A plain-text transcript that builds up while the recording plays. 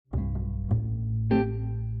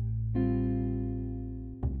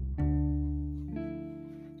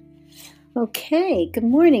Okay, good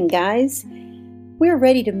morning, guys. We're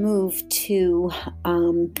ready to move to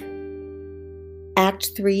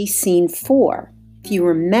Act 3, Scene 4. If you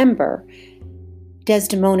remember,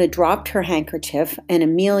 Desdemona dropped her handkerchief and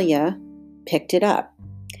Emilia picked it up.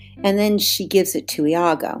 And then she gives it to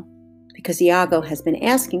Iago because Iago has been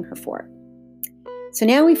asking her for it. So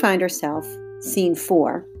now we find ourselves, Scene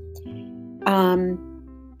 4,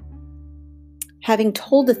 having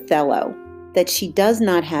told Othello that she does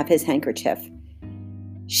not have his handkerchief.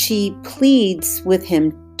 She pleads with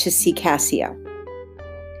him to see Cassio.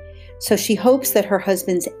 So she hopes that her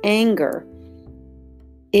husband's anger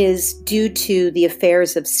is due to the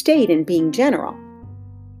affairs of state and being general.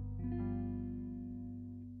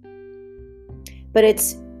 But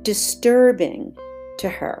it's disturbing to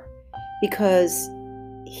her because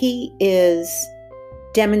he is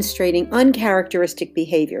demonstrating uncharacteristic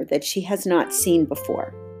behavior that she has not seen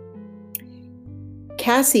before.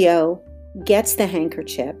 Cassio gets the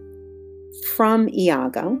handkerchief from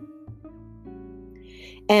Iago,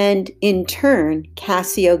 and in turn,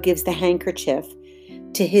 Cassio gives the handkerchief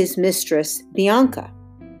to his mistress, Bianca,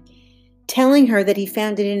 telling her that he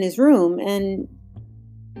found it in his room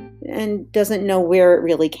and doesn't know where it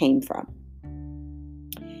really came from.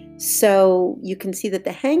 So you can see that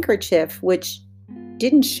the handkerchief, which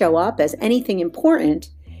didn't show up as anything important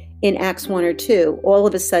in Acts 1 or 2, all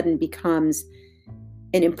of a sudden becomes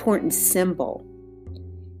an important symbol.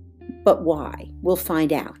 But why? We'll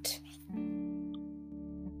find out.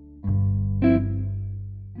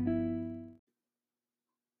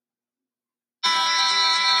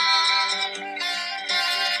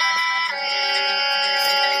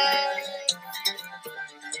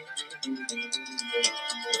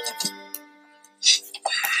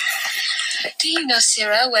 Do you know,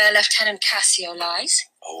 Sirrah, where Lieutenant Cassio lies?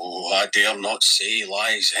 Oh, I dare not say he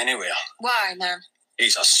lies anywhere. Why, man?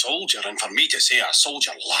 He's a soldier, and for me to say a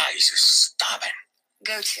soldier lies is stabbing.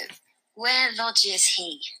 Go to. Where lodges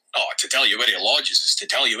he? Oh, to tell you where he lodges is to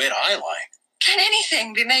tell you where I lie. Can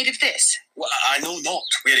anything be made of this? Well, I know not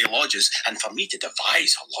where he lodges, and for me to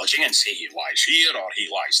devise a lodging and say he lies here or he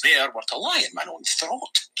lies there were to lie in mine own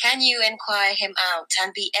throat. Can you inquire him out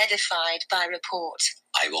and be edified by report?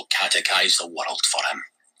 I will catechize the world for him.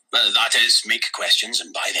 That is, make questions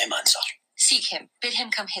and by them answer. Seek him, bid him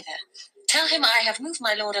come hither. Tell him I have moved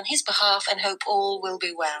my lord on his behalf and hope all will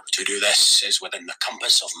be well. To do this is within the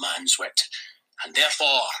compass of man's wit, and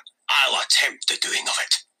therefore I'll attempt the doing of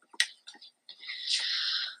it.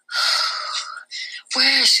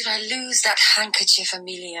 Where should I lose that handkerchief,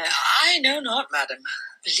 Emilia? I know not, madam.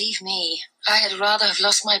 Believe me, I had rather have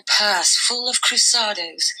lost my purse full of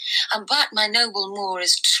cruzados, and but my noble Moor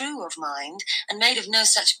is true of mind, and made of no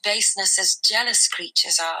such baseness as jealous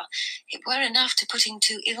creatures are, it were enough to put him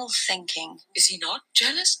to ill thinking. Is he not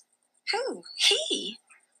jealous? Who? He?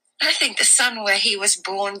 I think the son where he was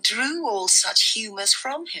born drew all such humours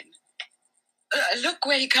from him. Look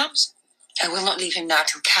where he comes. I will not leave him now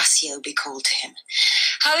till Cassio be called to him.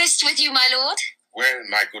 How is't with you, my lord? Well,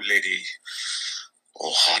 my good lady,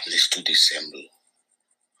 oh, hardness to dissemble.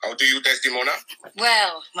 How do you, Desdemona?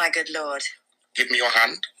 Well, my good lord. Give me your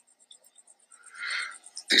hand.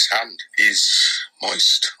 This hand is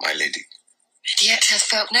moist, my lady. And yet hath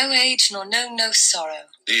felt no age nor known no sorrow.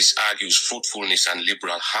 This argues fruitfulness and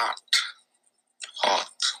liberal heart. Hot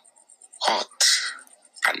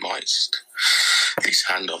and moist. This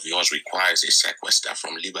hand of yours requires a sequester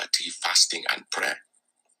from liberty, fasting, and prayer.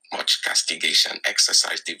 Much castigation,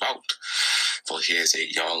 exercise devout. For here's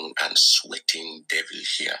a young and sweating devil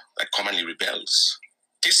here that commonly rebels.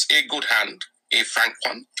 'Tis a good hand, a frank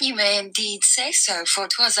one. You may indeed say so, for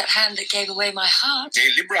 'twas that hand that gave away my heart.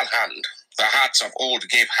 A liberal hand. The hearts of old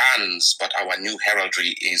gave hands, but our new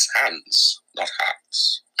heraldry is hands, not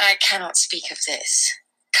hearts. I cannot speak of this.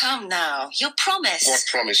 Come now, your promise. What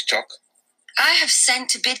promise, Chuck? I have sent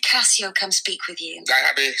to bid Cassio come speak with you. I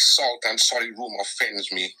have a salt and sorry room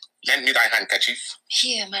offends me. Lend me thy handkerchief.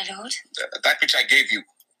 Here, my lord. That which I gave you.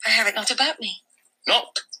 I have it not about me.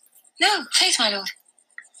 Not? No, please, my lord.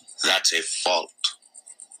 That's a fault.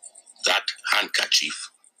 That handkerchief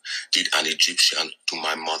did an Egyptian to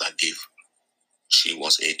my mother give. She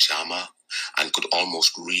was a charmer and could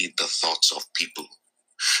almost read the thoughts of people.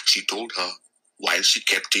 She told her, while she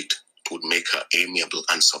kept it, it would make her amiable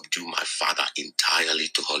and subdue my father entirely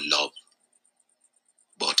to her love.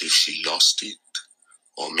 But if she lost it,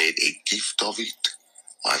 or made a gift of it,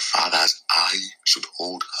 my father's eye should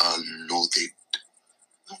hold her loathed,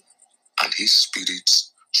 and his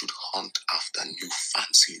spirits should hunt after new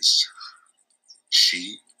fancies.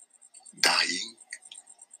 She, dying,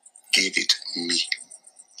 gave it me,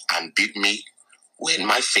 and bid me, when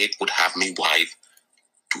my fate would have me wife,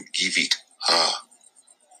 to give it her.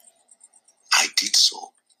 I did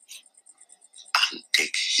so, and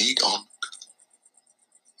take heed on.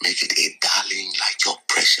 Make it a darling like your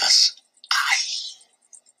precious eye.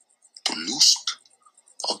 To lose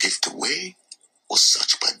or give away was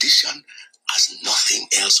such perdition as nothing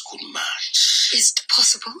else could match. Is it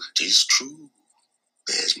possible? It is true.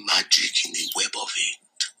 There's magic in the web of it.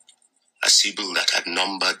 A sibyl that had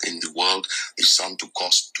numbered in the world the sun to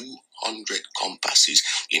cost 200 compasses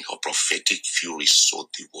in her prophetic fury sowed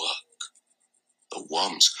the work. The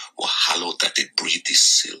worms were hallowed that it breathed the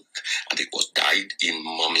silk, and it was dyed in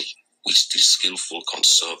mummy, which the skillful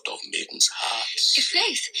conserved of maidens' hearts. If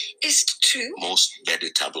faith is true, Most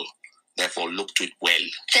veritable. Therefore look to it well.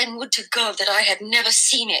 then would to God that I had never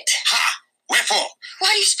seen it. Ha! Wherefore?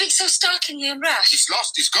 Why do you speak so startlingly and rash? It's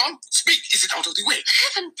lost, it's gone. Speak, is it out of the way?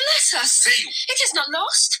 Heaven bless us! Say you. It is not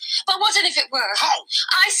lost. But what and if it were? How?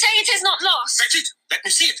 I say it is not lost. Fetch it. Let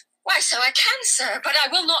me see it. Why, so I can, sir, but I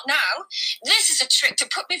will not now. This is a trick to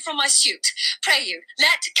put me from my suit. Pray you,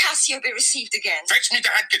 let Cassio be received again. Fetch me the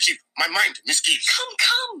handkerchief. My mind misgives.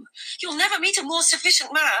 Come. You'll never meet a more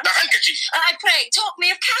sufficient man. The handkerchief. I pray, talk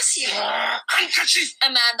me of Cassio. Handkerchief. A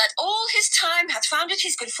man that all his time hath founded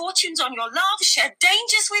his good fortunes on your love, shared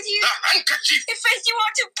dangers with you. The handkerchief. In faith you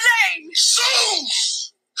are to blame.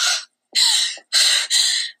 Zounds!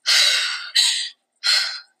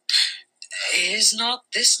 Is not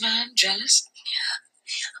this man jealous?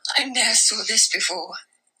 I ne'er saw this before.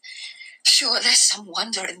 Sure, there's some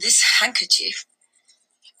wonder in this handkerchief.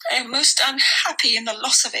 I am most unhappy in the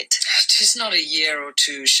loss of it. 'Tis not a year or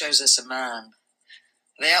two shows us a man.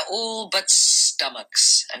 They are all but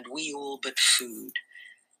stomachs, and we all but food.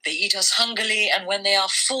 They eat us hungrily, and when they are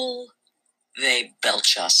full, they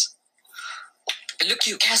belch us. Look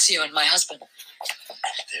you, Cassio and my husband.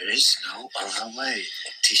 There is no other way.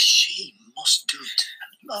 'Tis she must do it.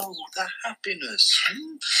 And lo, the happiness.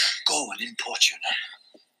 Go and importune her.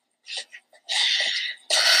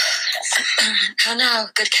 How now,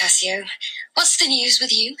 good Cassio? What's the news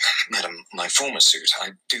with you? Madam, my former suit, I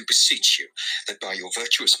do beseech you that by your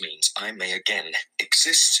virtuous means I may again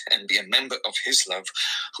exist and be a member of his love,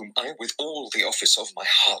 whom I with all the office of my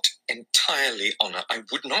heart entirely honour. I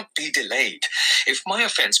would not be delayed, if my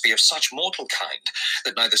offence be of such mortal kind,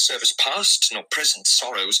 that neither service past, nor present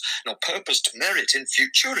sorrows, nor purposed merit in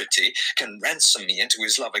futurity can ransom me into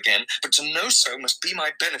his love again, but to know so must be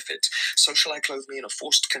my benefit. So shall I clothe me in a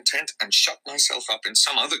forced content, and shut myself up in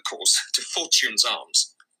some other course to fortune's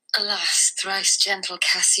arms. Alas, thrice gentle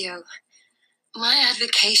Cassio, my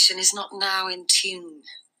advocation is not now in tune.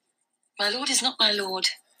 My lord is not my lord,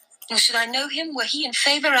 nor should I know him were he in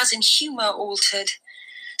favour as in humour altered.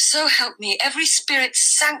 So help me, every spirit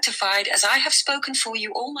sanctified, as I have spoken for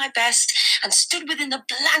you all my best, and stood within the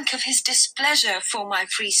blank of his displeasure for my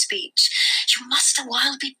free speech. You must a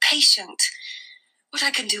while be patient. What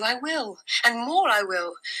I can do I will, and more I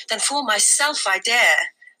will, than for myself I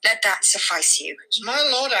dare. Let that suffice you. Is my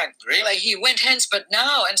lord angry? Like he went hence but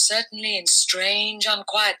now, and certainly in strange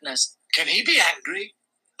unquietness. Can he be angry?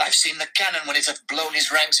 I've seen the cannon when it hath blown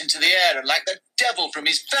his ranks into the air, and like the devil from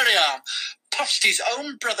his very arm, puffed his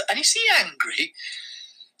own brother. And is he angry?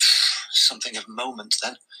 Something of moment,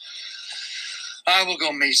 then. I will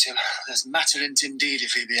go meet him. There's matter in't indeed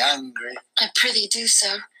if he be angry. I prithee do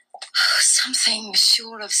so. Something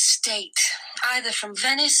sure of state, either from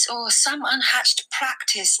Venice or some unhatched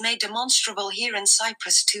practice made demonstrable here in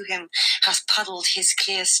Cyprus to him, hath puddled his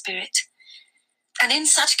clear spirit. And in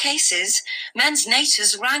such cases, men's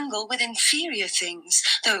natures wrangle with inferior things,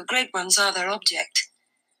 though great ones are their object.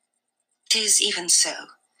 'Tis even so.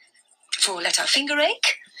 For let our finger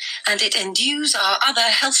ache, and it endues our other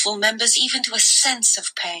healthful members even to a sense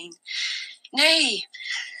of pain. Nay,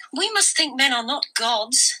 we must think men are not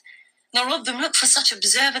gods, nor of them look for such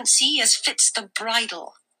observancy as fits the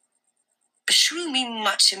bridal. Beshrew me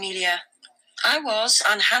much, Emilia. I was,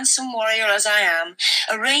 unhandsome warrior as I am,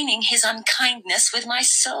 arraigning his unkindness with my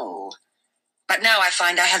soul. But now I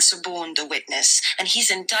find I had suborned a witness, and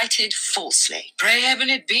he's indicted falsely. Pray heaven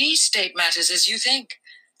it be state matters as you think,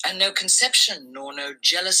 and no conception nor no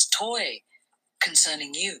jealous toy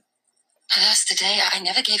concerning you. Alas, the day I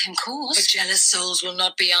never gave him cause. But jealous souls will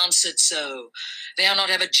not be answered so. They are not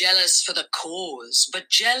ever jealous for the cause, but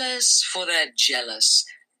jealous for their jealous.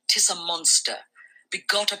 'Tis a monster,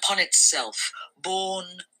 begot upon itself,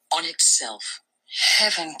 born on itself.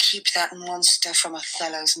 Heaven keep that monster from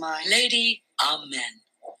Othello's mind. Lady, amen.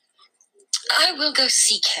 I will go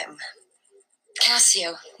seek him.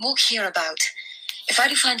 Cassio, walk hereabout. If I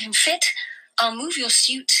do find him fit, I'll move your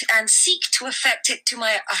suit and seek to effect it to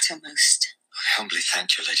my uttermost. I humbly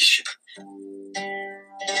thank your ladyship.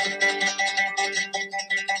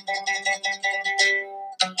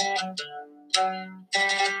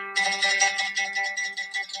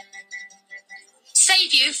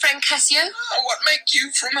 Save you, friend Cassio. Oh, what make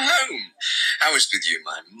you from home? How is with you,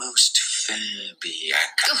 my most fair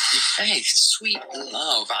Bianca? Faith, sweet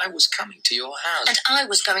love, I was coming to your house. And I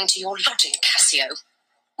was going to your lodging, Cassio.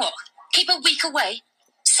 What, keep a week away?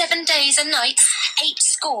 7 days and nights, 8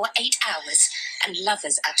 hours, and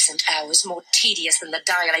lovers' absent hours more tedious than the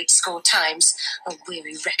dial 8 times. A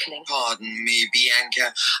weary reckoning. Pardon me,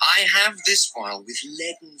 Bianca. I have this while with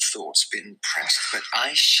leaden thoughts been pressed, but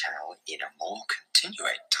I shall, in a more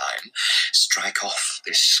continuate time, strike off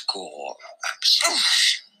this score of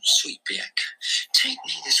absence. Sweet Bianca, take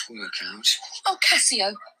me this work out. Oh,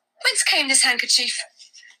 Cassio, whence came this handkerchief?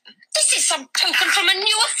 This is some token from a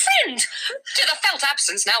newer friend. To the felt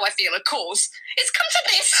absence now I feel a cause. It's come to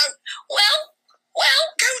this. Well,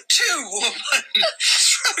 go to, woman.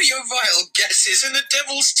 Throw your vile guesses in the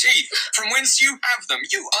devil's teeth, from whence you have them.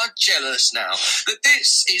 You are jealous now that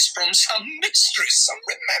this is from some mistress, some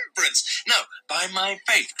remembrance. No, by my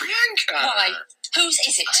faith, Bianca. Why? Whose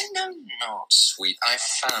is it? I know not, sweet. I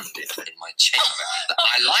found it in my chamber.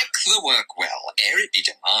 I like the work well, ere it be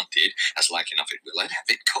demanded, as like enough it will, I'd have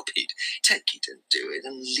it copied. Take it and do it,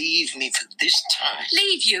 and leave me for this time.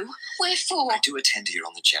 Leave you? Wherefore? I do attend here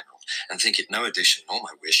on the general, and think it no addition nor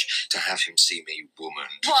my wish to have him see me woman.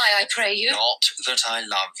 Why, I pray you? Not that I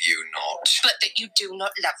love you not. But that you do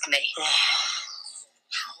not love me.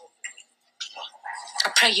 I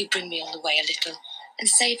pray you bring me on the way a little, and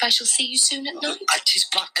say if I shall see you soon at night. It is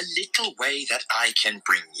but a little way that I can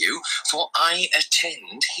bring you, for I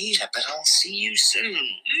attend here, but I'll see you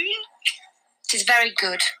soon. 'Tis very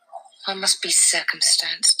good. I must be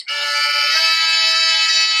circumstanced.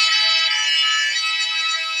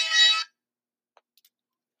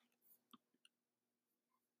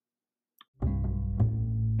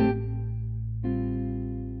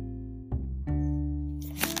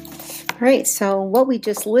 All right, so what we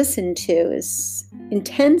just listened to is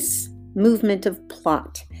intense movement of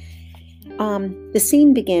plot. The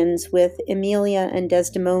scene begins with Emilia and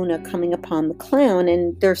Desdemona coming upon the clown,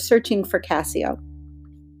 and they're searching for Cassio.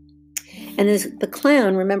 And the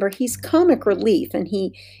clown, remember, he's comic relief, and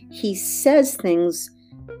he says things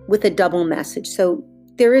with a double message. So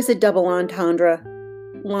there is a double entendre,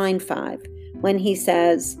 line 5, when he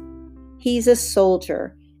says, he's a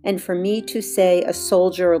soldier, and for me to say a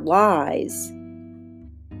soldier lies,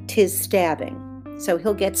 'tis stabbing. So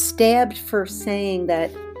he'll get stabbed for saying that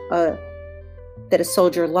a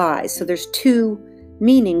soldier lies. So there's 2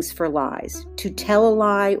 meanings for lies: to tell a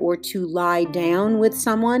lie or to lie down with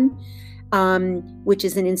someone, which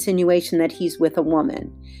is an insinuation that he's with a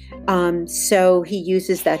woman. So he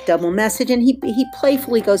uses that double message, and he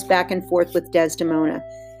playfully goes back and forth with Desdemona.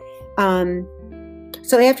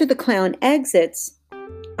 So after the clown exits,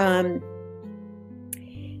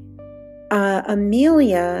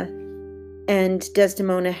 Emilia and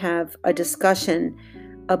Desdemona have a discussion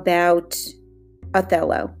about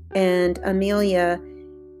Othello, and Emilia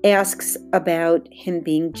asks about him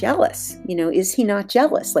being jealous. Is he not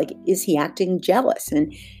jealous? Like, is he acting jealous?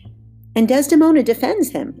 And Desdemona defends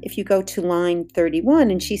him. If you go to line 31,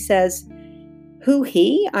 and she says, who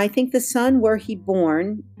he? I think the son where he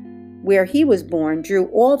was born, drew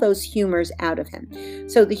all those humors out of him.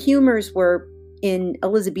 So the humors were in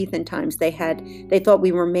Elizabethan times. They thought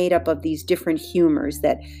we were made up of these different humors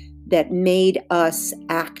that made us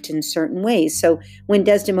act in certain ways. So when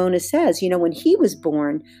Desdemona says, when he was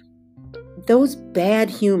born, those bad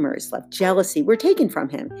humors like jealousy were taken from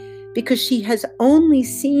him, because she has only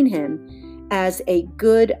seen him as a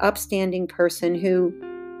good, upstanding person who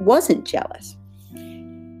wasn't jealous.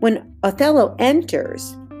 When Othello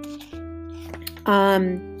enters,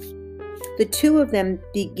 the 2 of them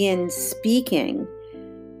begin speaking,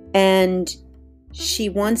 and she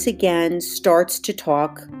once again starts to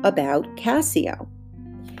talk about Cassio.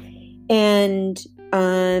 And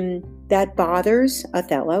that bothers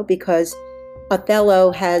Othello, because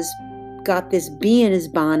Othello has got this bee in his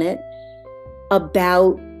bonnet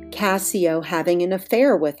about Cassio having an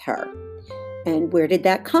affair with her. And where did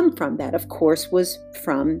that come from? That, of course, was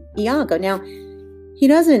from Iago. Now, he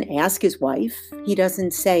doesn't ask his wife. He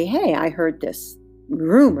doesn't say, hey, I heard this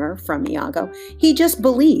rumor from Iago. He just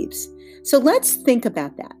believes. So let's think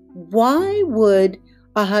about that. Why would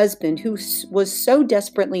a husband who was so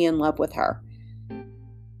desperately in love with her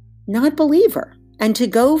not believe her? And to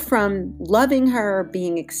go from loving her,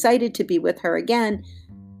 being excited to be with her again,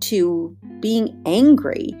 to being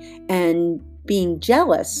angry and being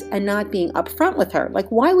jealous and not being upfront with her. Like,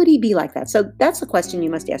 why would he be like that? So that's the question you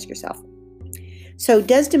must ask yourself. So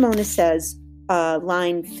Desdemona says,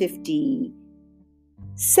 line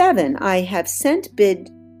 57, I have sent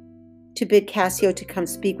to bid Cassio to come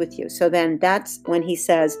speak with you. So then that's when he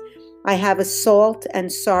says, I have a salt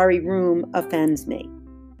and sorry room offends me.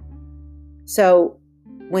 So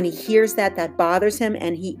when he hears that, that bothers him,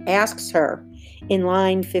 and he asks her in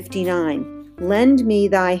line 59, lend me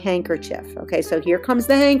thy handkerchief. Okay, so here comes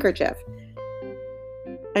the handkerchief.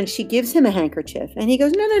 And she gives him a handkerchief, and he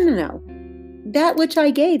goes, no, that which I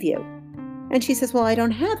gave you. And she says, well, I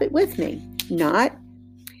don't have it with me. Not.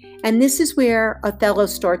 And this is where Othello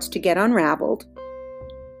starts to get unraveled.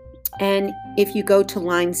 And if you go to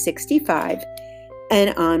line 65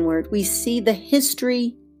 and onward, we see the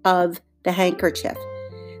history of the handkerchief.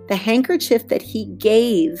 The handkerchief that he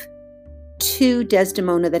gave to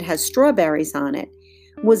Desdemona that has strawberries on it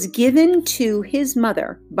was given to his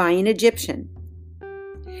mother by an Egyptian.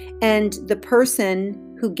 And the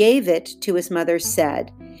person who gave it to his mother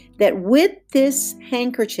said that with this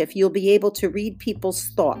handkerchief, you'll be able to read people's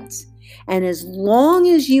thoughts. And as long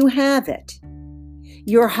as you have it,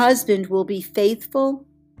 your husband will be faithful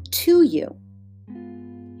to you,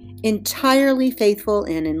 entirely faithful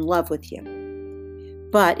and in love with you.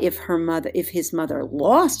 But if his mother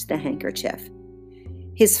lost the handkerchief,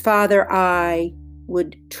 his father eye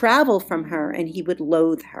would travel from her and he would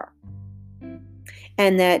loathe her.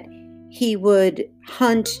 And that he would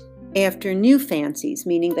hunt after new fancies,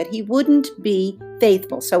 meaning that he wouldn't be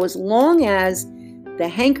faithful. So as long as the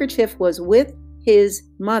handkerchief was with his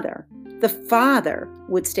mother, the father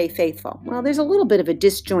would stay faithful. Well, there's a little bit of a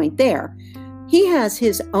disjoint there. He has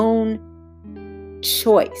his own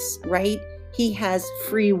choice, right? He has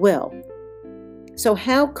free will. So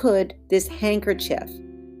how could this handkerchief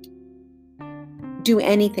do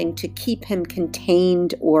anything to keep him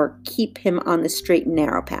contained or keep him on the straight and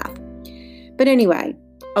narrow path? But anyway,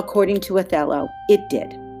 according to Othello, it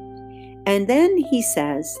did. And then he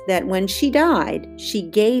says that when she died, she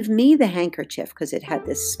gave me the handkerchief because it had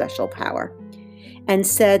this special power, and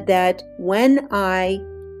said that when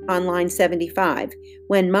on line 75,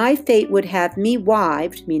 when my fate would have me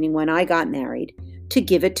wived, meaning when I got married, to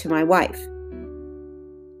give it to my wife.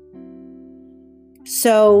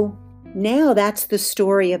 So now that's the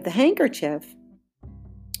story of the handkerchief.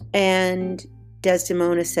 And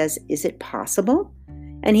Desdemona says, is it possible?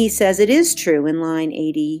 And he says, it is true in line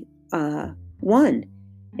 81.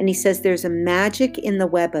 And he says there's a magic in the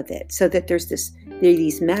web of it, so that there are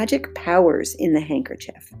these magic powers in the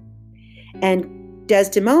handkerchief. And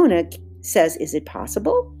Desdemona says, is it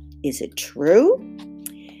possible? Is it true?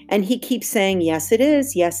 And he keeps saying, yes, it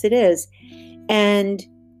is. Yes, it is. And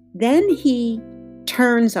then he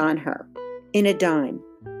turns on her in a dime.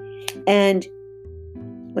 And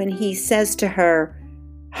when he says to her,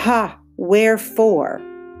 ha, wherefore,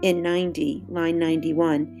 in line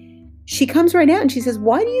 91, she comes right out and she says,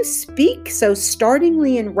 why do you speak so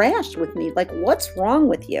startlingly and rash with me? Like, what's wrong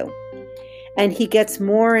with you? And he gets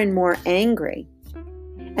more and more angry.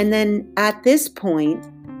 And then at this point,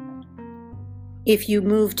 if you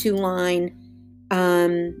move to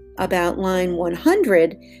about line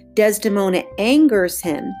 100, Desdemona angers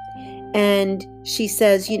him. And she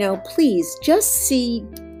says, please just see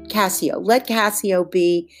Cassio. Let Cassio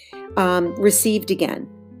be received again.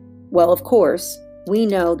 Well, of course, we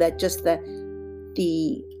know that just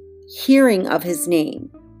the hearing of his name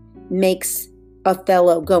makes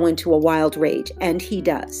Othello go into a wild rage, and he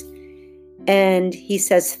does. And he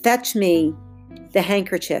says, fetch me the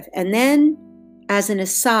handkerchief. And then, as an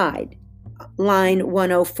aside, line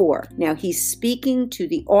 104. Now, he's speaking to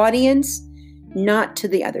the audience, not to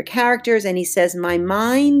the other characters, and he says, my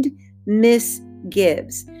mind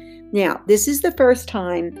misgives. Now, this is the first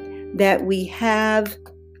time that we have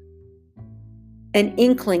an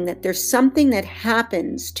inkling that there's something that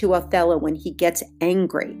happens to Othello when he gets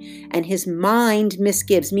angry, and his mind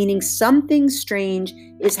misgives, meaning something strange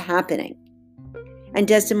is happening. And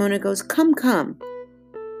Desdemona goes, come.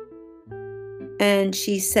 And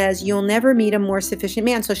she says, you'll never meet a more sufficient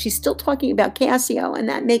man. So she's still talking about Cassio, and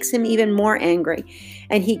that makes him even more angry.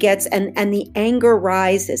 And he gets, and the anger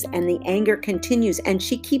rises, and the anger continues. And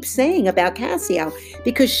she keeps saying about Cassio,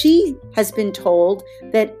 because she has been told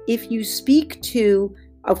that if you speak to,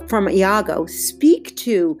 from Iago, speak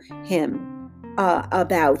to him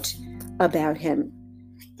about him,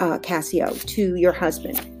 Cassio, to your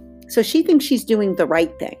husband. So she thinks she's doing the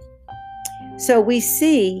right thing. So we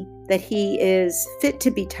see that he is fit to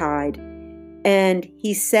be tied, and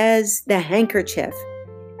he says the handkerchief,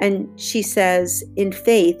 and she says, in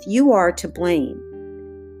faith, you are to blame.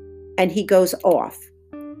 And he goes off.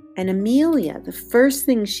 And Emilia, the first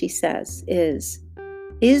thing she says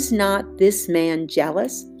is not this man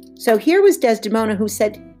jealous? So here was Desdemona who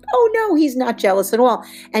said, oh no, he's not jealous at all.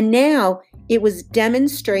 And now it was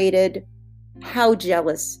demonstrated how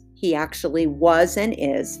jealous he actually was and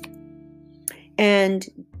is. And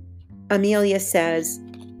Emilia says,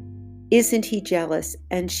 isn't he jealous?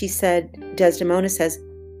 And she said, Desdemona says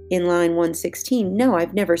in line 116, no,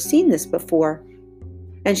 I've never seen this before.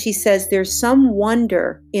 And she says, there's some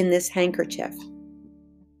wonder in this handkerchief.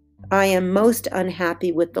 I am most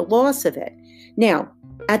unhappy with the loss of it. Now,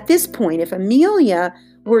 at this point, if Emilia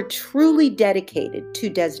were truly dedicated to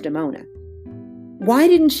Desdemona, why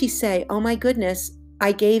didn't she say, oh my goodness,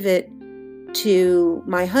 I gave it to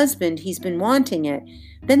my husband, he's been wanting it?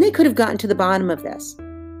 Then they could have gotten to the bottom of this.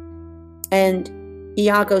 And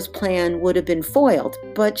Iago's plan would have been foiled,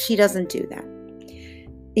 but she doesn't do that.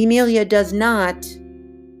 Emilia does not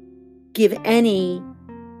give any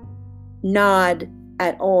nod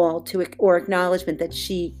at all to or acknowledgement that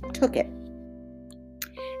she took it.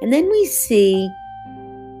 And then we see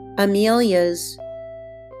Emilia's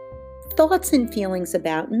thoughts and feelings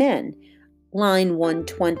about men, line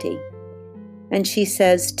 120. And she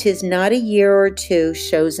says, "'Tis not a year or two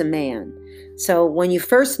shows a man." So when you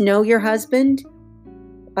first know your husband,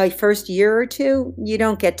 a first year or two, you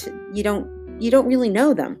don't really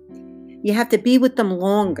know them. You have to be with them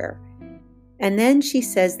longer. And then she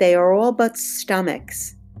says, they are all but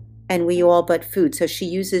stomachs, and we all but food. So she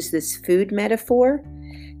uses this food metaphor,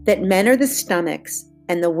 that men are the stomachs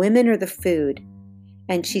and the women are the food.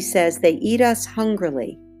 And she says, they eat us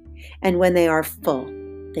hungrily, and when they are full,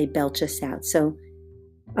 they belch us out. So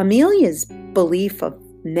Emilia's belief of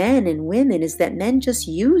men and women is that men just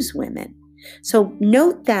use women. So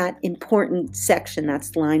note that important section,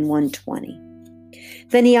 that's line 120.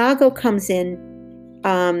 Then Iago comes in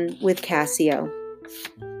with Cassio,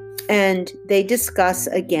 and they discuss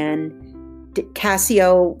again.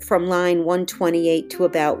 Cassio, from line 128 to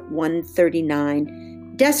about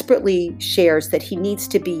 139, desperately shares that he needs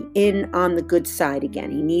to be in on the good side again.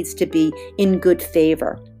 He needs to be in good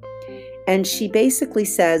favor. And she basically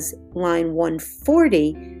says, line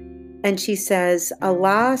 140, and she says,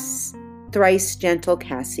 "Alas, thrice gentle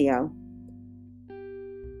Cassio,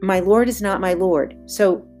 my lord is not my lord."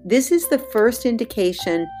 So this is the first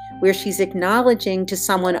indication where she's acknowledging to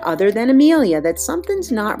someone other than Emilia that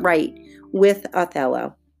something's not right with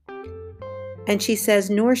Othello. And she says,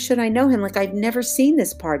 "Nor should I know him," like I've never seen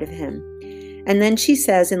this part of him. And then she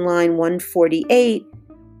says in line 148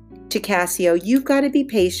 to Cassio, "You've got to be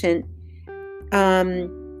patient and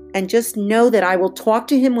just know that I will talk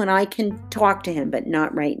to him when I can talk to him, but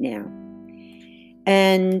not right now."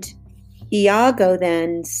 And Iago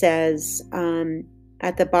then says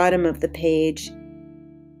at the bottom of the page,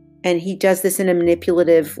 and he does this in a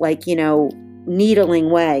manipulative, needling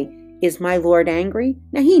way, "Is my lord angry?"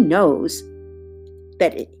 Now he knows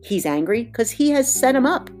that he's angry because he has set him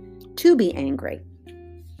up to be angry.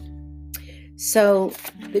 So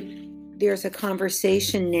there's a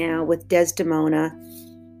conversation now with Desdemona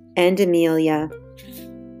and Emilia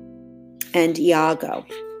and Iago.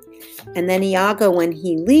 And then Iago, when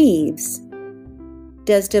he leaves,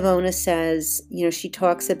 Desdemona says, she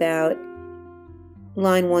talks about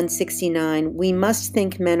line 169, "We must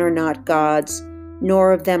think men are not gods,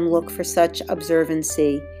 nor of them look for such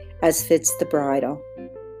observancy as fits the bridal."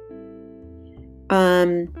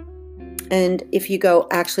 And if you go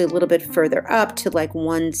actually a little bit further up to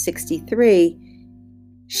 163,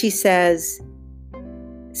 she says,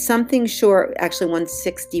 "Something sure," actually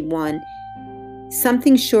 161,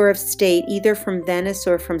 "something sure of state, either from Venice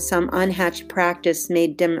or from some unhatched practice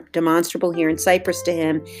made demonstrable here in Cyprus to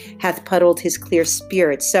him, hath puddled his clear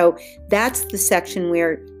spirit." So that's the section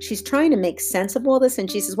where she's trying to make sense of all this.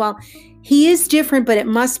 And she says, well, he is different, but it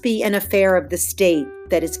must be an affair of the state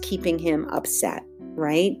that is keeping him upset,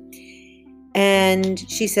 right? And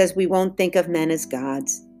she says, "We won't think of men as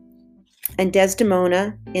gods." And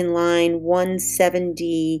Desdemona in line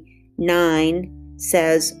 179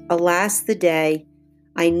 says, "Alas the day,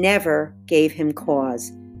 I never gave him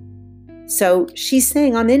cause." So she's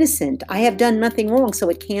saying, I'm innocent. I have done nothing wrong, so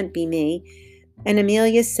it can't be me. And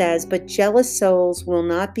Emilia says, "But jealous souls will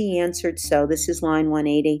not be answered so." This is line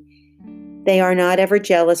 180. "They are not ever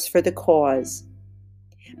jealous for the cause,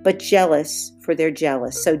 but jealous for their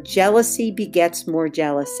jealous." So jealousy begets more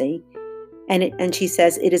jealousy. And she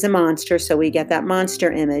says, "It is a monster," so we get that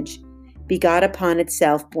monster image, "begot upon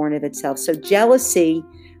itself, born of itself." So jealousy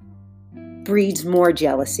breeds more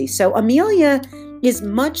jealousy. So Emilia is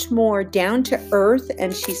much more down to earth,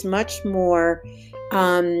 and she's much more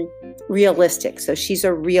realistic. So she's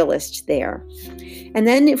a realist there. And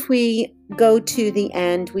then if we go to the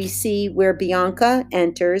end, we see where Bianca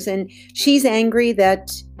enters, and she's angry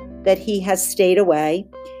that he has stayed away.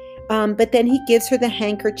 But then he gives her the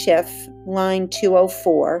handkerchief, line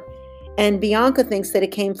 204, and Bianca thinks that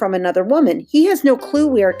it came from another woman. He has no clue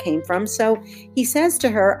where it came from, so he says to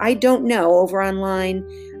her, I don't know, over on line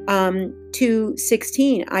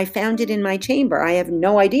 216, I found it in my chamber. I have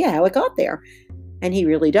no idea how it got there. And he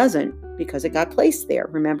really doesn't, because it got placed there.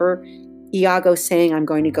 Remember, Iago saying, I'm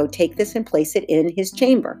going to go take this and place it in his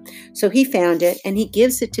chamber. So he found it, and he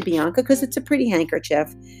gives it to Bianca because it's a pretty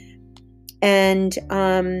handkerchief. And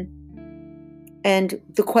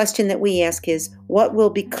the question that we ask is, what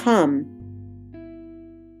will become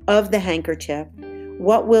of the handkerchief?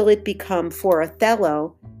 What will it become for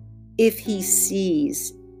Othello if he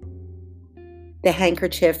sees the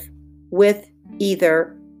handkerchief with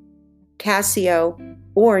either Cassio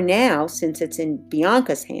or now, since it's in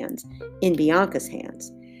Bianca's hands,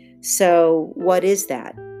 So what is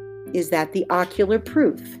that? Is that the ocular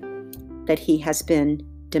proof that he has been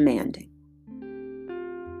demanding?